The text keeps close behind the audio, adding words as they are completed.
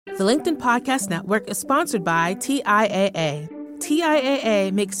The LinkedIn Podcast Network is sponsored by TIAA.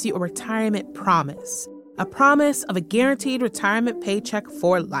 TIAA makes you a retirement promise, a promise of a guaranteed retirement paycheck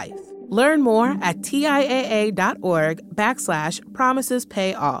for life. Learn more at TIAA.org/promises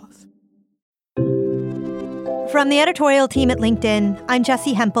pay off. From the editorial team at LinkedIn, I'm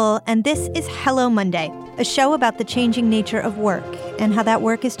Jessi Hempel, and this is Hello Monday, a show about the changing nature of work and how that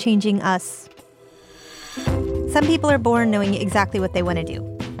work is changing us. Some people are born knowing exactly what they want to do.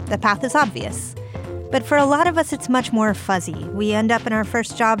 The path is obvious. But for a lot of us, it's much more fuzzy. We end up in our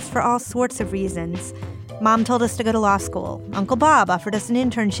first jobs for all sorts of reasons. Mom told us to go to law school. Uncle Bob offered us an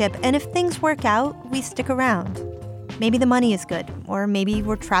internship. And if things work out, we stick around. Maybe the money is good, or maybe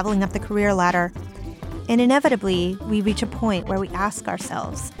we're traveling up the career ladder. And inevitably, we reach a point where we ask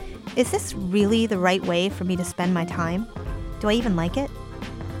ourselves, is this really the right way for me to spend my time? Do I even like it?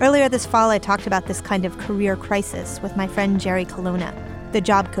 Earlier this fall, I talked about this kind of career crisis with my friend Jerry Colonna, the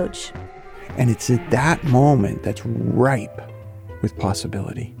job coach. And it's at that moment that's ripe with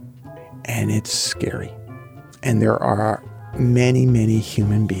possibility. And it's scary. And there are many, many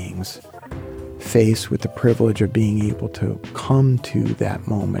human beings faced with the privilege of being able to come to that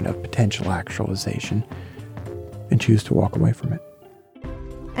moment of potential actualization and choose to walk away from it.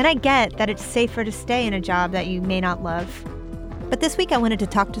 And I get that it's safer to stay in a job that you may not love. But this week I wanted to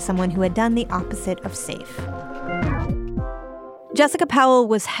talk to someone who had done the opposite of safe. Jessica Powell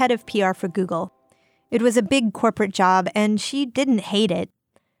was head of PR for Google. It was a big corporate job, and she didn't hate it.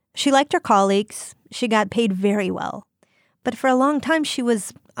 She liked her colleagues. She got paid very well. But for a long time, she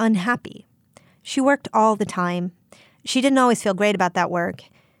was unhappy. She worked all the time. She didn't always feel great about that work.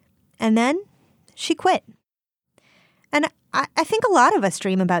 And then she quit. And I think a lot of us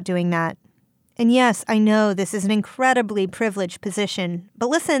dream about doing that. And yes, I know this is an incredibly privileged position. But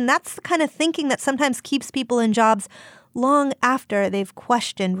listen, that's the kind of thinking that sometimes keeps people in jobs long after they've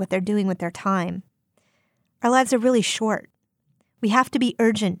questioned what they're doing with their time. Our lives are really short. We have to be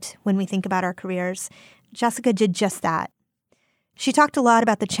urgent when we think about our careers. Jessica did just that. She talked a lot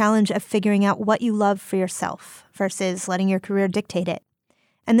about the challenge of figuring out what you love for yourself versus letting your career dictate it,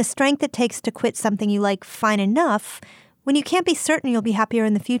 and the strength it takes to quit something you like fine enough when you can't be certain you'll be happier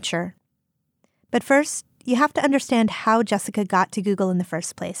in the future. But first, you have to understand how Jessica got to Google in the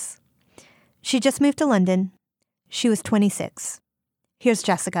first place. She just moved to London. She was 26. Here's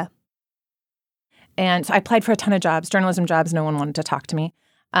Jessica. And so I applied for a ton of jobs, journalism jobs. No one wanted to talk to me.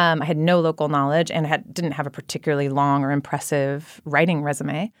 I had no local knowledge and didn't have a particularly long or impressive writing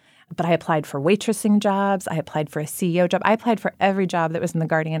resume. But I applied for waitressing jobs. I applied for a CEO job. I applied for every job that was in the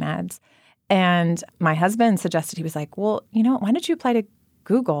Guardian ads. And my husband suggested, he was like, well, you know, why don't you apply to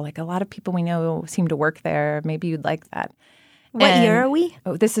Google? Like, a lot of people we know seem to work there. Maybe you'd like that. What year are we?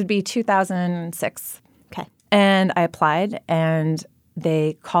 Oh, this would be 2006. Okay. And I applied, and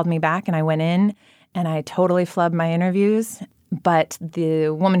they called me back, and I went in, and I totally flubbed my interviews. But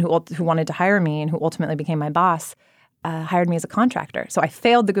the woman who wanted to hire me and who ultimately became my boss hired me as a contractor. So I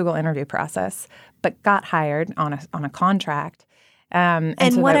failed the Google interview process, but got hired on a contract. And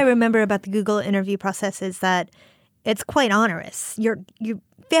so I remember about the Google interview process is that it's quite onerous. You're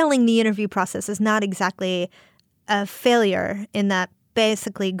failing the interview process is not exactly a failure in that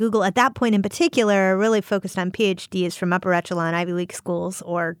basically Google at that point in particular really focused on PhDs from upper echelon Ivy League schools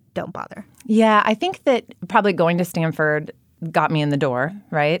or don't bother. Yeah, I think that probably going to Stanford got me in the door,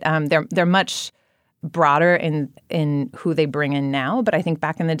 right? They're much broader in who they bring in now, but I think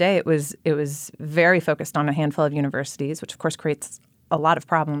back in the day it was very focused on a handful of universities, which of course creates a lot of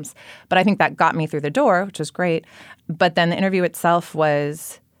problems. But I think that got me through the door, which was great. But then the interview itself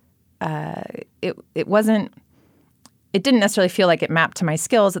was it didn't necessarily feel like it mapped to my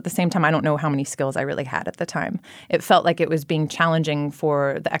skills. At the same time, I don't know how many skills I really had at the time. It felt like it was being challenging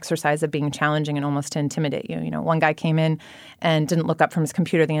for the exercise of being challenging and almost to intimidate you. You know, one guy came in and didn't look up from his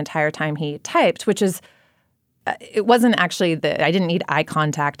computer the entire time he typed, which is, it wasn't actually I didn't need eye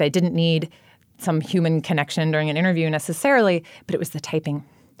contact. I didn't need some human connection during an interview necessarily, but it was the typing.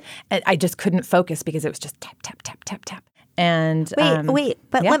 And I just couldn't focus because it was just tap, tap, tap, tap, tap. And Wait,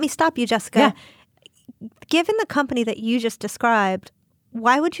 but let me stop you, Jessica. Yeah. Given the company that you just described,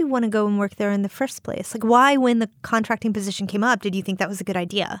 why would you want to go and work there in the first place? Like, why, when the contracting position came up, did you think that was a good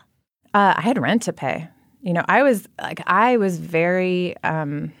idea? I had rent to pay. You know, I was very,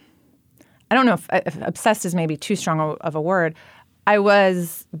 I don't know if obsessed is maybe too strong of a word. I'm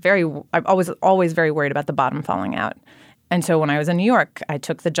always very worried about the bottom falling out. And so when I was in New York, I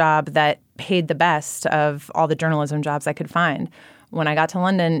took the job that paid the best of all the journalism jobs I could find. When I got to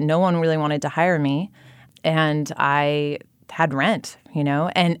London, no one really wanted to hire me. And I had rent,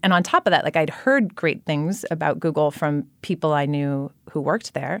 And on top of that, like I'd heard great things about Google from people I knew who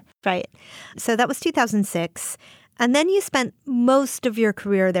worked there. Right. So that was 2006. And then you spent most of your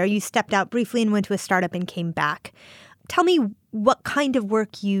career there. You stepped out briefly and went to a startup and came back. Tell me what kind of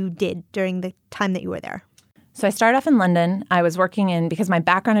work you did during the time that you were there. So I started off in London. I was working because my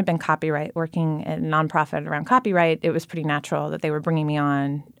background had been copyright, working at a nonprofit around copyright. It was pretty natural that they were bringing me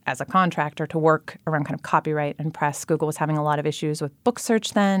on as a contractor to work around kind of copyright and press. Google was having a lot of issues with book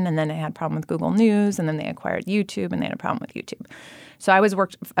search then, and then they had a problem with Google News, and then they acquired YouTube, and they had a problem with YouTube. So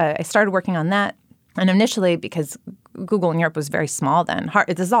I started working on that. And initially, because Google in Europe was very small then,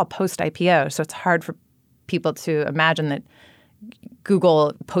 this is all post-IPO, so it's hard for people to imagine that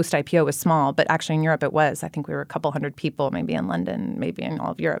Google post-IPO was small, but actually in Europe it was. I think we were a couple hundred people, maybe in London, maybe in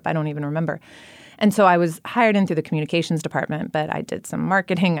all of Europe. I don't even remember. And so I was hired in through the communications department, but I did some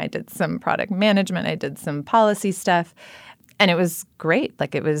marketing, I did some product management, I did some policy stuff. And it was great.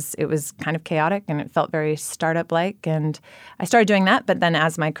 Like it was kind of chaotic and it felt very startup-like. And I started doing that. But then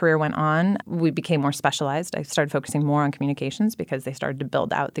as my career went on, we became more specialized. I started focusing more on communications because they started to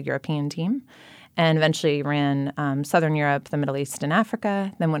build out the European team. And eventually ran Southern Europe, the Middle East, and Africa,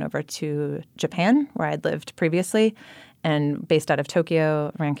 then went over to Japan, where I'd lived previously, and based out of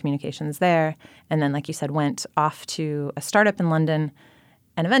Tokyo, ran communications there. And then, like you said, went off to a startup in London,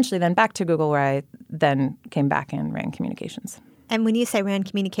 and eventually then back to Google, where I then came back and ran communications. And when you say ran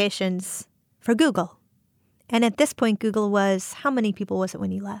communications for Google, and at this point, Google was, how many people was it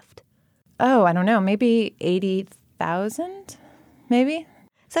when you left? Oh, I don't know, maybe 80,000, maybe?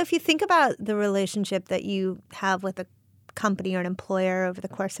 So if you think about the relationship that you have with a company or an employer over the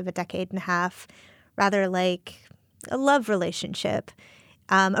course of a decade and a half, rather like a love relationship,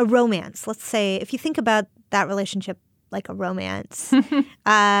 a romance, let's say, if you think about that relationship like a romance,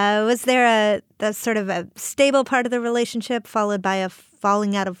 was there a sort of a stable part of the relationship followed by a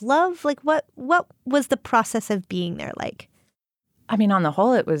falling out of love? Like what was the process of being there like? I mean, on the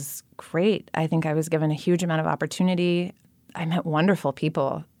whole, it was great. I think I was given a huge amount of opportunity. I met wonderful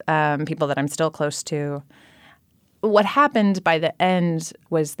people, people that I'm still close to. What happened by the end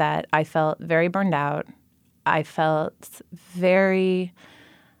was that I felt very burned out. I felt very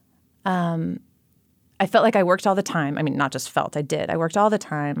I felt like I worked all the time. I mean, not just felt, I did. I worked all the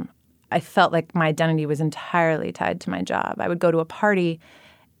time. I felt like my identity was entirely tied to my job. I would go to a party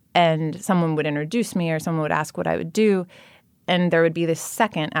and someone would introduce me or someone would ask what I would do. And there would be this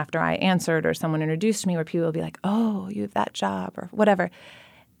second after I answered or someone introduced me where people would be like, oh, you have that job or whatever.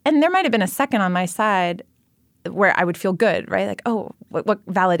 And there might have been a second on my side where I would feel good, right? Like, oh, what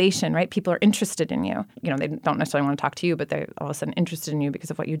validation, right? People are interested in you. They don't necessarily want to talk to you, but they're all of a sudden interested in you because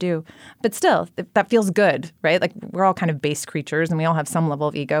of what you do. But still, that feels good, right? Like we're all kind of base creatures and we all have some level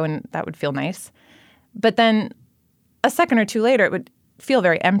of ego and that would feel nice. But then a second or two later, it would feel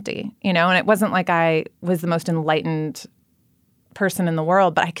very empty, and it wasn't like I was the most enlightened person in the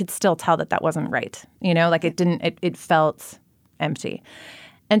world, but I could still tell that wasn't right. Like it felt empty.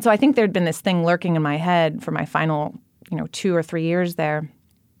 And so I think there'd been this thing lurking in my head for my final, 2 or 3 years there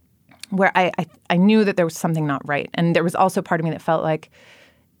where I knew that there was something not right. And there was also part of me that felt like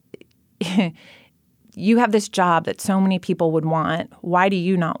you have this job that so many people would want. Why do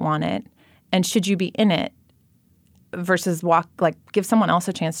you not want it? And should you be in it versus give someone else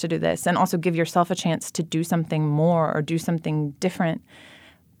a chance to do this and also give yourself a chance to do something more or do something different.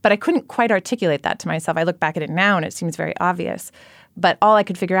 But I couldn't quite articulate that to myself. I look back at it now and it seems very obvious. But all I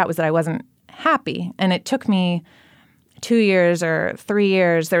could figure out was that I wasn't happy. And it took me 2 years or 3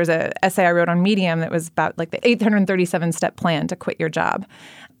 years. There was an essay I wrote on Medium that was about like the 837-step plan to quit your job.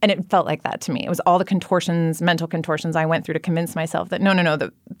 And it felt like that to me. It was all the mental contortions I went through to convince myself that no,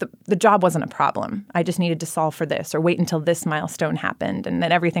 the job wasn't a problem. I just needed to solve for this or wait until this milestone happened and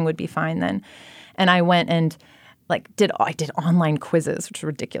then everything would be fine then. And I went and I did online quizzes, which were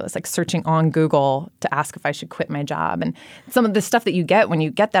ridiculous, like searching on Google to ask if I should quit my job. And some of the stuff that you get when you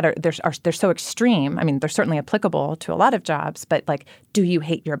get that they're so extreme. I mean, they're certainly applicable to a lot of jobs, but do you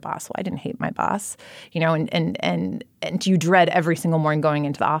hate your boss? Well, I didn't hate my boss, and do you dread every single morning going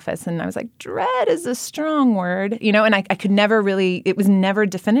into the office? And I was like, dread is a strong word, and I could never really, it was never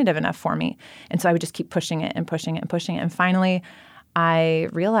definitive enough for me. And so I would just keep pushing it and pushing it and pushing it. And finally, I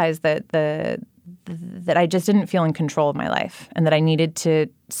realized that I just didn't feel in control of my life and that I needed to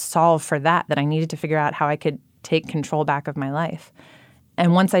solve for that I needed to figure out how I could take control back of my life.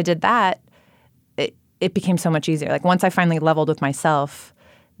 And once I did that, it became so much easier. Like once I finally leveled with myself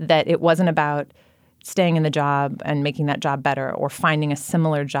that it wasn't about staying in the job and making that job better or finding a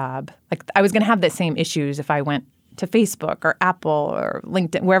similar job. Like I was going to have the same issues if I went to Facebook or Apple or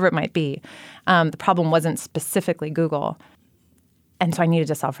LinkedIn, wherever it might be. The problem wasn't specifically Google. And so I needed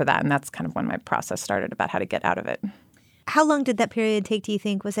to solve for that. And that's kind of when my process started about how to get out of it. How long did that period take, do you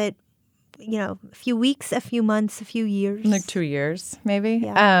think? Was it, a few weeks, a few months, a few years? Like 2 years, maybe.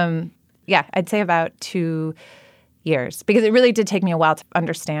 Yeah. I'd say about 2 years, because it really did take me a while to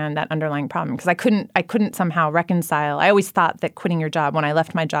understand that underlying problem, because I couldn't somehow reconcile. I always thought that quitting your job, when I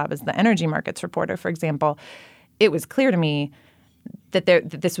left my job as the energy markets reporter, for example, it was clear to me that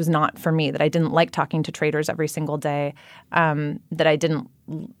this was not for me, that I didn't like talking to traders every single day, that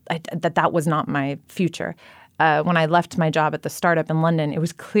that was not my future. When I left my job at the startup in London, it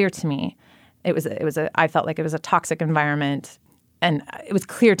was clear to me. I felt like it was a toxic environment, and it was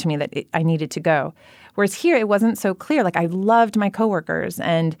clear to me that I needed to go. Whereas here, it wasn't so clear. Like, I loved my coworkers,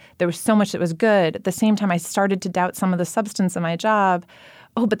 and there was so much that was good. At the same time, I started to doubt some of the substance of my job.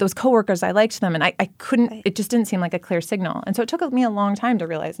 Oh, but those coworkers, I liked them, and I couldn't. Right. It just didn't seem like a clear signal. And so it took me a long time to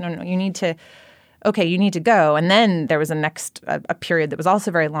realize, no, you need to go. And then there was a period that was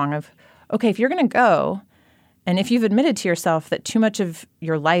also very long of, okay, if you're going to go, and if you've admitted to yourself that too much of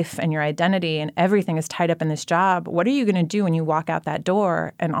your life and your identity and everything is tied up in this job, what are you going to do when you walk out that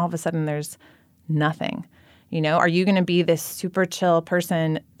door and all of a sudden there's nothing? Are you going to be this super chill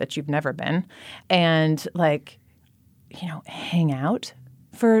person that you've never been and hang out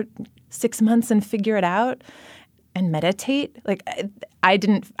for 6 months and figure it out and meditate? Like, I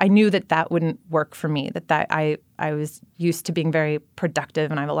knew that wouldn't work for me, that I was used to being very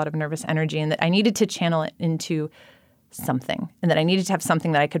productive and I have a lot of nervous energy, and that I needed to channel it into something, and that I needed to have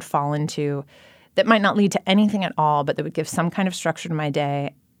something that I could fall into that might not lead to anything at all, but that would give some kind of structure to my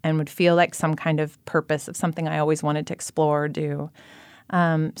day and would feel like some kind of purpose of something I always wanted to explore or do,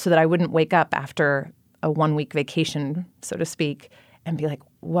 so that I wouldn't wake up after a 1-week vacation, so to speak, and be like,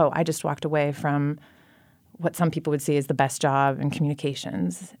 whoa, I just walked away from what some people would see as the best job in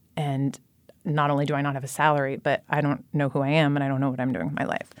communications. And not only do I not have a salary, but I don't know who I am and I don't know what I'm doing with my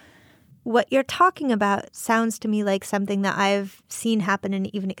life. What you're talking about sounds to me like something that I've seen happen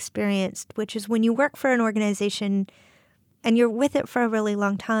and even experienced, which is when you work for an organization and you're with it for a really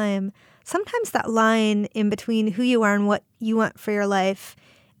long time, sometimes that line in between who you are and what you want for your life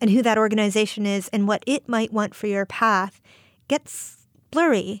and who that organization is and what it might want for your path gets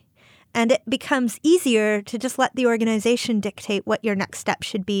blurry. And it becomes easier to just let the organization dictate what your next step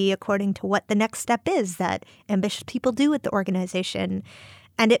should be according to what the next step is that ambitious people do at the organization.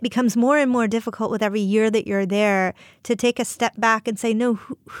 And it becomes more and more difficult with every year that you're there to take a step back and say, no,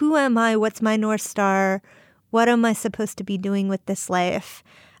 who am I? What's my North Star? What am I supposed to be doing with this life?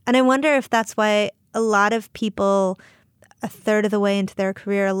 And I wonder if that's why a lot of people a third of the way into their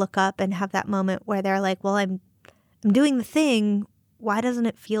career look up and have that moment where they're like, well, I'm doing the thing. Why doesn't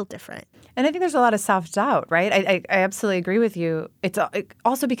it feel different? And I think there's a lot of self-doubt, right? I absolutely agree with you. It's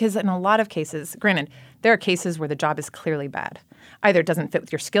also because in a lot of cases, granted, there are cases where the job is clearly bad. Either it doesn't fit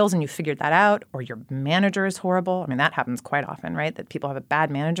with your skills and you figured that out, or your manager is horrible. I mean, that happens quite often, right? That people have a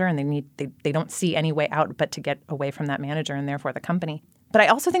bad manager and they don't see any way out but to get away from that manager and therefore the company. But I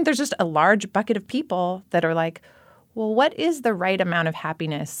also think there's just a large bucket of people that are like, well, what is the right amount of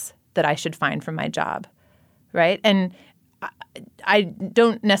happiness that I should find from my job, right? And I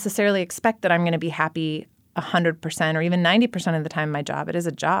don't necessarily expect that I'm going to be happy 100% or even 90% of the time in my job. It is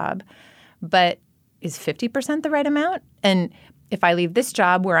a job. But is 50% the right amount? And if I leave this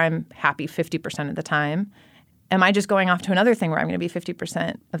job where I'm happy 50% of the time, am I just going off to another thing where I'm going to be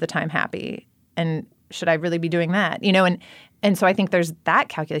 50% of the time happy? And should I really be doing that? And so I think there's that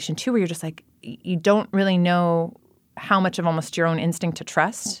calculation too, where you're just like, you don't really know how much of almost your own instinct to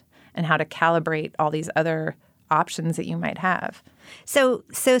trust and how to calibrate all these other options that you might have. So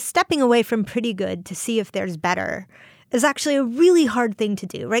stepping away from pretty good to see if there's better is actually a really hard thing to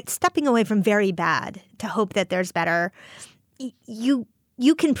do, right? Stepping away from very bad to hope that there's better, you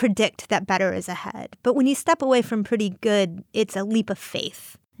can predict that better is ahead. But when you step away from pretty good, it's a leap of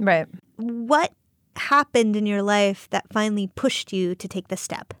faith. Right. What happened in your life that finally pushed you to take the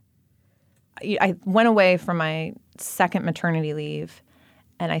step? I went away from my second maternity leave,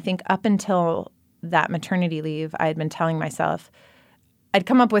 and I think up until that maternity leave, I had been telling myself, I'd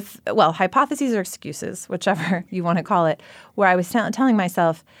come up with, hypotheses or excuses, whichever you want to call it, where I was telling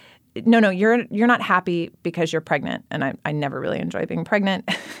myself, no, you're not happy because you're pregnant. And I never really enjoy being pregnant.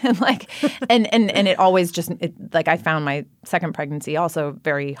 and it always just, I found my second pregnancy also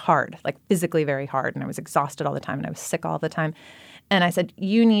very hard, like physically very hard. And I was exhausted all the time and I was sick all the time. And I said,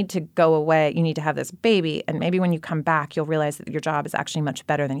 you need to go away. You need to have this baby. And maybe when you come back, you'll realize that your job is actually much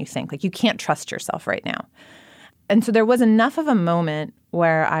better than you think. Like, you can't trust yourself right now. And so there was enough of a moment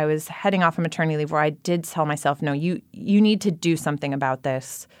where I was heading off on maternity leave where I did tell myself, no, you need to do something about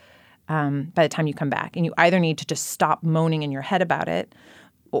this. by the time you come back. And you either need to just stop moaning in your head about it,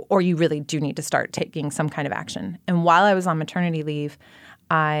 or you really do need to start taking some kind of action. And while I was on maternity leave,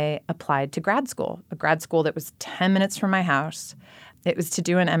 I applied to grad school, a grad school that was 10 minutes from my house. It was to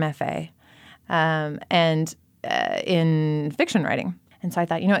do an MFA in fiction writing. And so I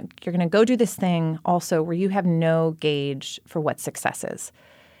thought, you know what, you're going to go do this thing also where you have no gauge for what success is.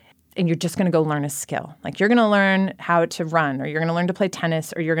 And you're just going to go learn a skill. Like you're going to learn how to run, or you're going to learn to play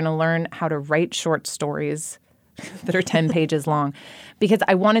tennis, or you're going to learn how to write short stories that are 10 pages long, because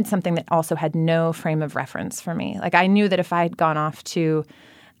I wanted something that also had no frame of reference for me. Like I knew that if I had gone off to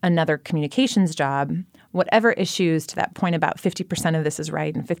another communications job, whatever issues to that point about 50% of this is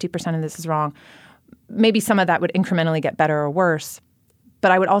right and 50% of this is wrong, maybe some of that would incrementally get better or worse.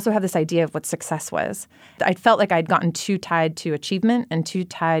 But I would also have this idea of what success was. I felt like I'd gotten too tied to achievement and too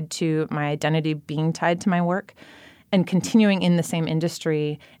tied to my identity being tied to my work, and continuing in the same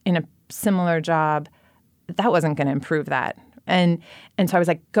industry in a similar job, that wasn't going to improve that. And so I was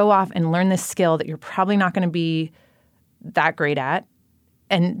like, go off and learn this skill that you're probably not going to be that great at,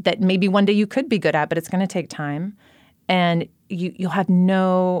 and that maybe one day you could be good at, but it's going to take time. And you'll have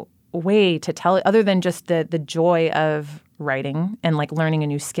no way to tell it other than just the joy of writing and like learning a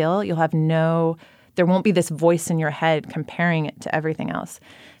new skill. There won't be this voice in your head comparing it to everything else.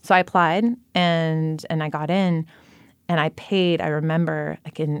 So I applied and I got in. And I paid, I remember,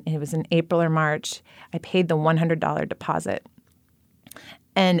 it was in April or March, I paid the $100 deposit.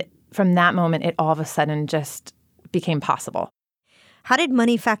 And from that moment, it all of a sudden just became possible. How did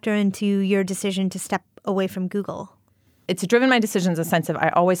money factor into your decision to step away from Google? It's driven my decisions in the sense of I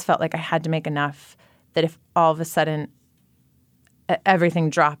always felt like I had to make enough that if all of a sudden everything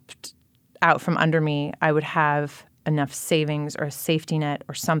dropped out from under me, I would have enough savings or a safety net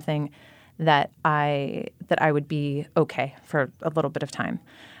or something that I would be okay for a little bit of time.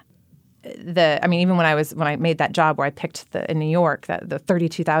 Even when I made that job where I picked in New York, the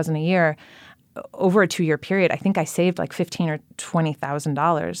 $32,000 a year, over a 2-year period, I think I saved like $15,000 or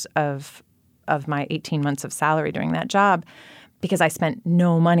 $20,000 of my 18 months of salary doing that job, because I spent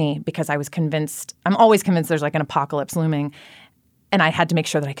no money, because I was convinced. I'm always convinced there's like an apocalypse looming, and I had to make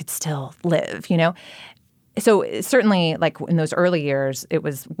sure that I could still live. So certainly, like in those early years, it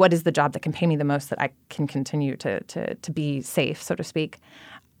was, what is the job that can pay me the most that I can continue to be safe, so to speak.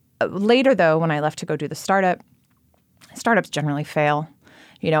 Later, though, when I left to go do the startups generally fail.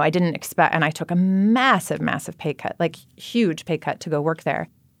 I didn't expect, and I took a massive, massive pay cut, like huge pay cut to go work there.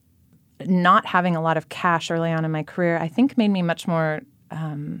 Not having a lot of cash early on in my career, I think, made me much more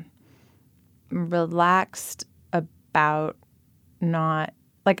relaxed about not.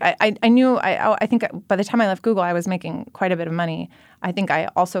 Like I think by the time I left Google, I was making quite a bit of money. I think I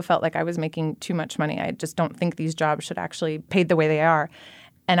also felt like I was making too much money. I just don't think these jobs should actually be paid the way they are.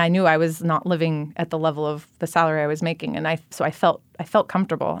 And I knew I was not living at the level of the salary I was making. And so I felt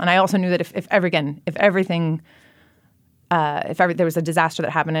comfortable. And I also knew that if there was a disaster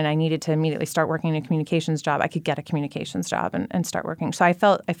that happened and I needed to immediately start working in a communications job, I could get a communications job and start working. So I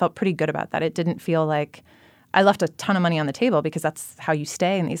felt pretty good about that. It didn't feel like I left a ton of money on the table, because that's how you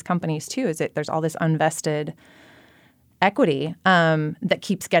stay in these companies too, is that there's all this unvested equity that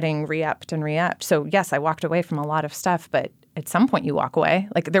keeps getting re-upped and re-upped. So yes, I walked away from a lot of stuff, but at some point you walk away.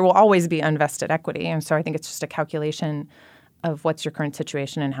 Like there will always be unvested equity. And so I think it's just a calculation of what's your current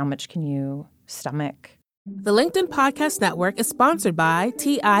situation and how much can you stomach. The LinkedIn Podcast Network is sponsored by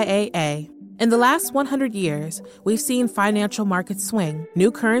TIAA. In the last 100 years, we've seen financial markets swing, new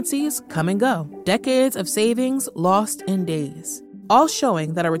currencies come and go, decades of savings lost in days, all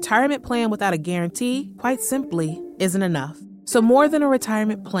showing that a retirement plan without a guarantee, quite simply, isn't enough. So more than a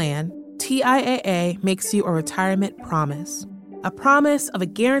retirement plan, TIAA makes you a retirement promise. A promise of a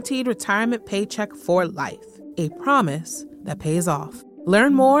guaranteed retirement paycheck for life. A promise that pays off.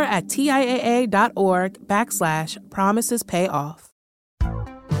 Learn more at TIAA.org/promisespayoff.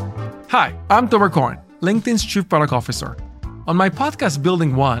 Hi, I'm Tomer Cohen, LinkedIn's Chief Product Officer. On my podcast,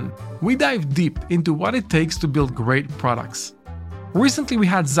 Building One, we dive deep into what it takes to build great products. Recently, we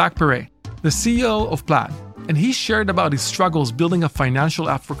had Zach Perret, the CEO of Plaid, and he shared about his struggles building a financial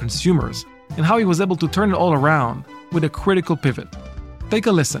app for consumers and how he was able to turn it all around with a critical pivot. Take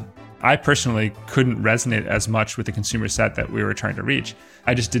a listen. I personally couldn't resonate as much with the consumer set that we were trying to reach.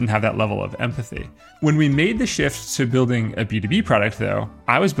 I just didn't have that level of empathy. When we made the shift to building a B2B product, though,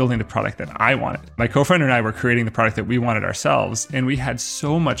 I was building the product that I wanted. My co-founder and I were creating the product that we wanted ourselves, and we had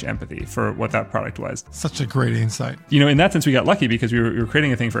so much empathy for what that product was. Such a great insight. In that sense, we got lucky because we were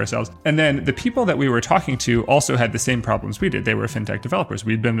creating a thing for ourselves. And then the people that we were talking to also had the same problems we did. They were fintech developers.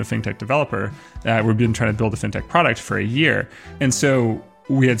 We'd been a fintech developer. We'd been trying to build a fintech product for a year. And so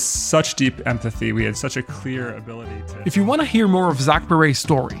We had such deep empathy. We had such a clear ability to... If you want to hear more of Zach Perret's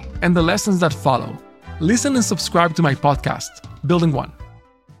story and the lessons that follow, listen and subscribe to my podcast, Building One.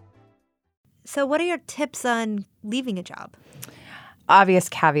 So what are your tips on leaving a job? Obvious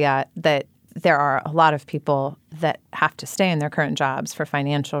caveat that there are a lot of people that have to stay in their current jobs for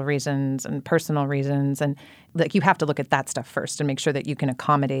financial reasons and personal reasons. And like, you have to look at that stuff first and make sure that you can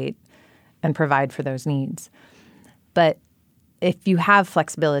accommodate and provide for those needs. But if you have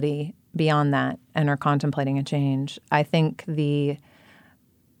flexibility beyond that and are contemplating a change, I think you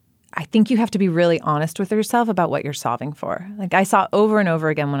have to be really honest with yourself about what you're solving for. Like, I saw over and over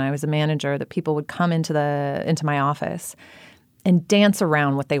again when I was a manager that people would come into my office and dance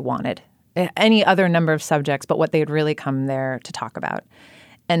around what they wanted, any other number of subjects, but what they had really come there to talk about.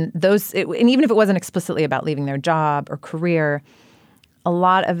 And and even if it wasn't explicitly about leaving their job or career, a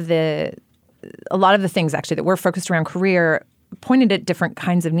lot of the things actually that were focused around career pointed at different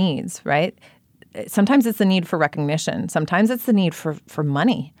kinds of needs, right? Sometimes it's the need for recognition. Sometimes it's the need for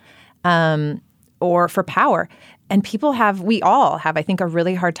money or for power. And we all have, I think, a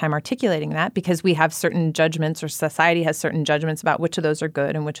really hard time articulating that because we have certain judgments, or society has certain judgments about which of those are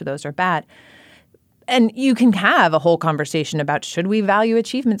good and which of those are bad. And you can have a whole conversation about, should we value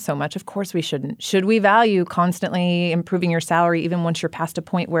achievement so much? Of course we shouldn't. Should we value constantly improving your salary even once you're past a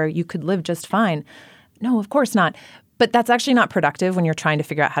point where you could live just fine? No, of course not. But that's actually not productive when you're trying to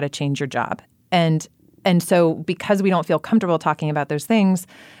figure out how to change your job. And so because we don't feel comfortable talking about those things,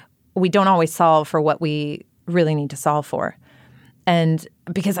 we don't always solve for what we really need to solve for. And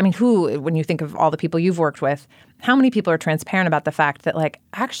because, when you think of all the people you've worked with, how many people are transparent about the fact that, like,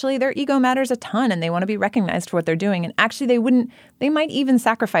 actually their ego matters a ton and they want to be recognized for what they're doing. And actually they might even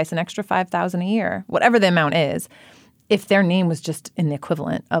sacrifice an extra $5,000 a year, whatever the amount is, if their name was just in the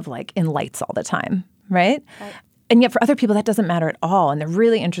equivalent of, like, in lights all the time, right? And yet for other people, that doesn't matter at all. And they're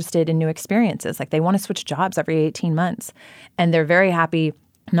really interested in new experiences. Like, they want to switch jobs every 18 months. And they're very happy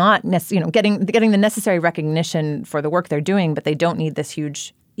not getting the necessary recognition for the work they're doing, but they don't need this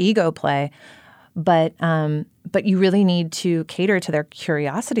huge ego play. But you really need to cater to their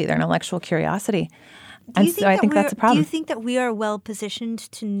curiosity, their intellectual curiosity. I think that's a problem. Do you think that we are well positioned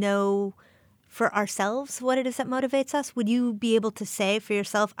to know for ourselves what it is that motivates us? Would you be able to say for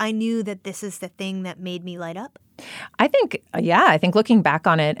yourself, I knew that this is the thing that made me light up? I think looking back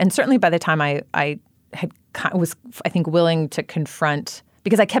on it, and certainly by the time I was willing to confront,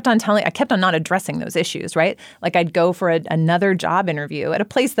 because I kept on not addressing those issues, right? Like, I'd go for another job interview at a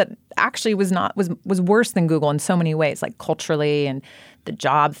place that actually was worse than Google in so many ways, like culturally and the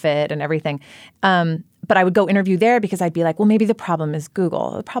job fit and everything. But I would go interview there because I'd be like, well, maybe the problem is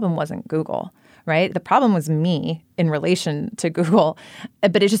Google. The problem wasn't Google, right? The problem was me in relation to Google.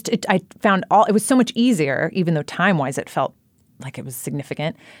 But I found it was so much easier, even though time-wise it felt like it was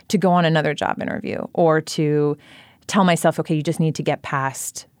significant, to go on another job interview or to tell myself, okay, you just need to get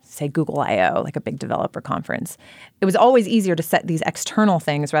past, say, Google I/O, like a big developer conference. It was always easier to set these external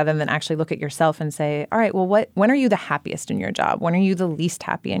things rather than actually look at yourself and say, all right, well, when are you the happiest in your job? When are you the least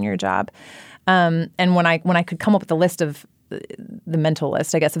happy in your job? And when I could come up with a list of the mental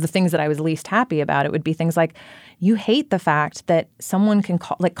list, I guess, of the things that I was least happy about, it would be things like, you hate the fact that someone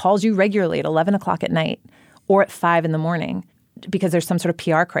calls you regularly at 11 o'clock at night or at 5 in the morning because there's some sort of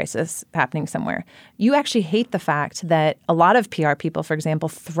PR crisis happening somewhere. You actually hate the fact that a lot of PR people, for example,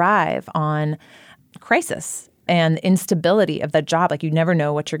 thrive on crisis and instability of the job. Like, you never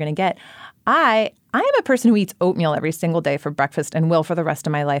know what you're going to get. I am a person who eats oatmeal every single day for breakfast and will for the rest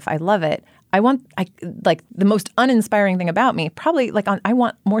of my life. I love it. I the most uninspiring thing about me, probably I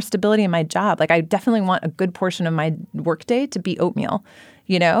want more stability in my job. Like, I definitely want a good portion of my workday to be oatmeal,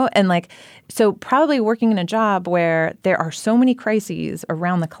 and so probably working in a job where there are so many crises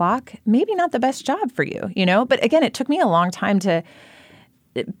around the clock, maybe not the best job for you, But again, it took me a long time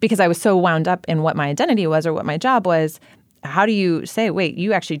because I was so wound up in what my identity was or what my job was. How do you say, wait,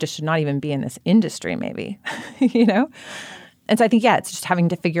 you actually just should not even be in this industry, maybe, And so I think, it's just having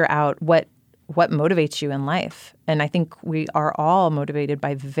to figure out what motivates you in life. And I think we are all motivated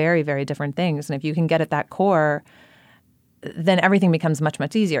by very, very different things. And if you can get at that core, then everything becomes much,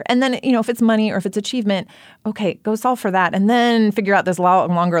 much easier. And then, if it's money or if it's achievement, okay, go solve for that. And then figure out this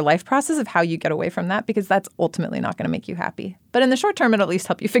longer life process of how you get away from that, because that's ultimately not going to make you happy. But in the short term, it'll at least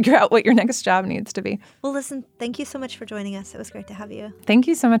help you figure out what your next job needs to be. Well, listen, thank you so much for joining us. It was great to have you. Thank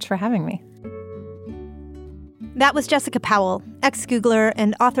you so much for having me. That was Jessica Powell, ex-Googler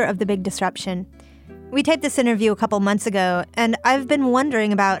and author of The Big Disruption. We taped this interview a couple months ago, and I've been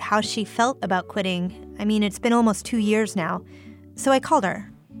wondering about how she felt about quitting. I mean, it's been almost 2 years now. So I called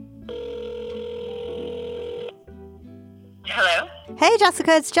her. Hello? Hey,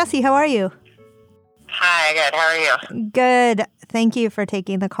 Jessica, it's Jessie. How are you? Hi, good. How are you? Good. Thank you for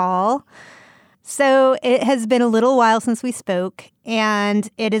taking the call. So it has been a little while since we spoke, and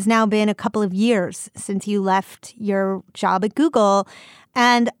it has now been a couple of years since you left your job at Google.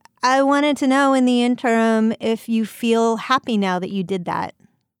 And I wanted to know in the interim if you feel happy now that you did that.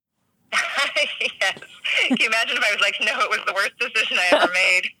 Yes. Can you imagine if I was like, no, it was the worst decision I ever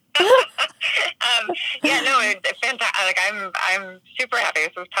made? Yeah, no, it's fantastic. Like, I'm super happy.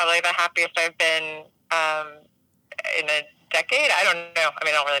 This is probably the happiest I've been in a decade. I don't know. I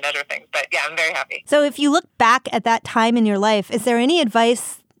mean, I don't really measure things, but yeah, I'm very happy. So if you look back at that time in your life, is there any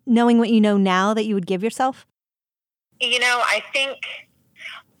advice, knowing what you know now, that you would give yourself? You know, I think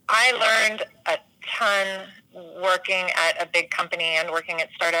I learned a ton working at a big company and working at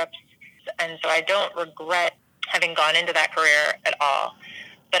startups. And so I don't regret having gone into that career at all.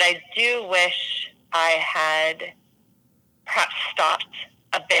 But I do wish I had perhaps stopped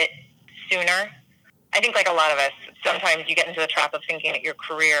a bit sooner. I think, like a lot of us, sometimes you get into the trap of thinking that your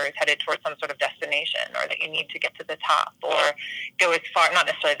career is headed towards some sort of destination, or that you need to get to the top, or go as far, not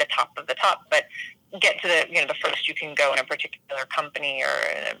necessarily the top of the top, but get to the furthest you can go in a particular company or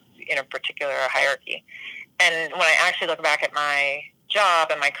in a particular hierarchy. And when I actually look back at my job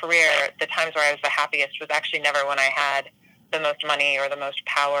and my career, the times where I was the happiest was actually never when I had the most money or the most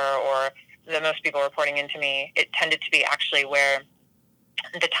power or the most people reporting into me. It tended to be actually where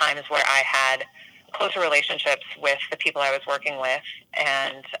the times where I had closer relationships with the people I was working with,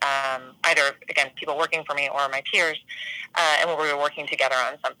 and either, again, people working for me or my peers, and when we were working together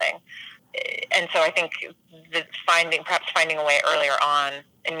on something. And so I think that perhaps finding a way earlier on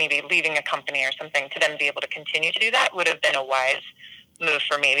and maybe leaving a company or something to then be able to continue to do that would have been a wise move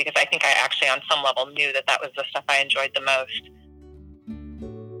for me, because I think I actually on some level knew that was the stuff I enjoyed the most.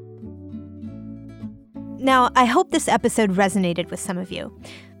 Now, I hope this episode resonated with some of you.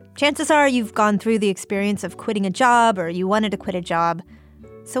 Chances are you've gone through the experience of quitting a job, or you wanted to quit a job.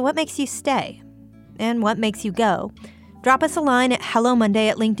 So what makes you stay? And what makes you go? Drop us a line at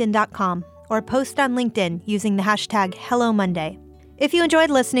hellomonday@linkedin.com or post on LinkedIn using the hashtag HelloMonday. If you enjoyed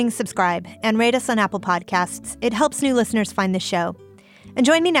listening, subscribe and rate us on Apple Podcasts. It helps new listeners find the show. And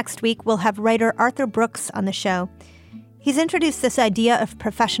join me next week. We'll have writer Arthur Brooks on the show. He's introduced this idea of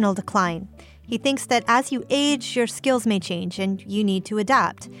professional decline. He thinks that as you age, your skills may change and you need to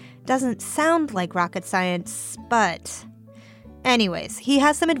adapt. Doesn't sound like rocket science, but... Anyways, he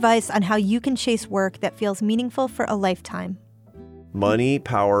has some advice on how you can chase work that feels meaningful for a lifetime. Money,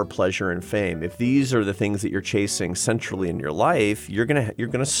 power, pleasure, and fame. If these are the things that you're chasing centrally in your life, you're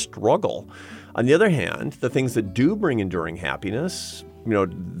gonna struggle. On the other hand, the things that do bring enduring happiness,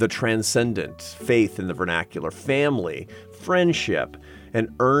 the transcendent, faith in the vernacular, family, friendship, and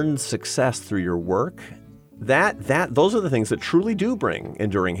earned success through your work, those are the things that truly do bring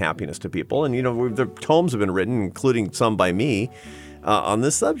enduring happiness to people. And, the tomes have been written, including some by me, on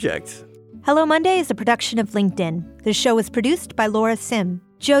this subject. Hello Monday is a production of LinkedIn. The show was produced by Laura Sim.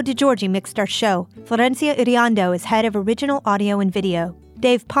 Joe DeGiorgi mixed our show. Florencia Iriando is head of original audio and video.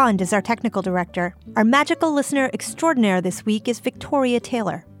 Dave Pond is our technical director. Our magical listener extraordinaire this week is Victoria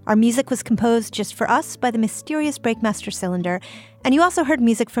Taylor. Our music was composed just for us by the mysterious Breakmaster Cylinder, and you also heard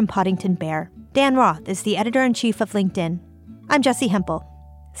music from Poddington Bear. Dan Roth is the editor-in-chief of LinkedIn. I'm Jessie Hempel.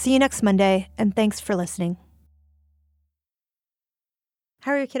 See you next Monday, and thanks for listening.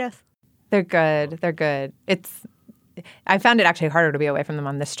 How are your kiddos? They're good. They're good. I found it actually harder to be away from them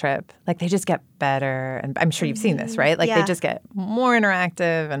on this trip. Like, they just get better. And I'm sure you've seen this, right? Like, They just get more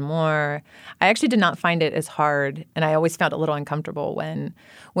interactive and more. I actually did not find it as hard. And I always felt a little uncomfortable when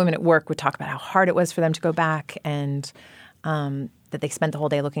women at work would talk about how hard it was for them to go back, and that they spent the whole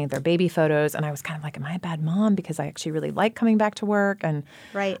day looking at their baby photos. And I was kind of like, am I a bad mom? Because I actually really like coming back to work. And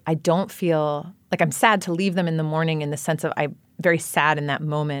I don't feel like I'm sad to leave them in the morning, in the sense of I'm very sad in that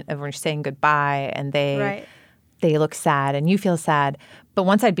moment of when you're saying goodbye and they look sad and you feel sad. But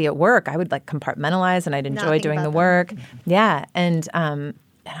once I'd be at work, I would compartmentalize, and I'd enjoy doing the work. Them. Yeah. And I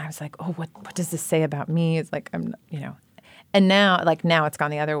was like, oh, what does this say about me? It's like, I'm, and now it's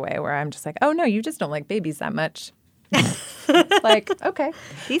gone the other way, where I'm just like, oh no, you just don't like babies that much. Okay.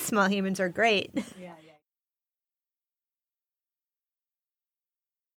 These small humans are great. Yeah.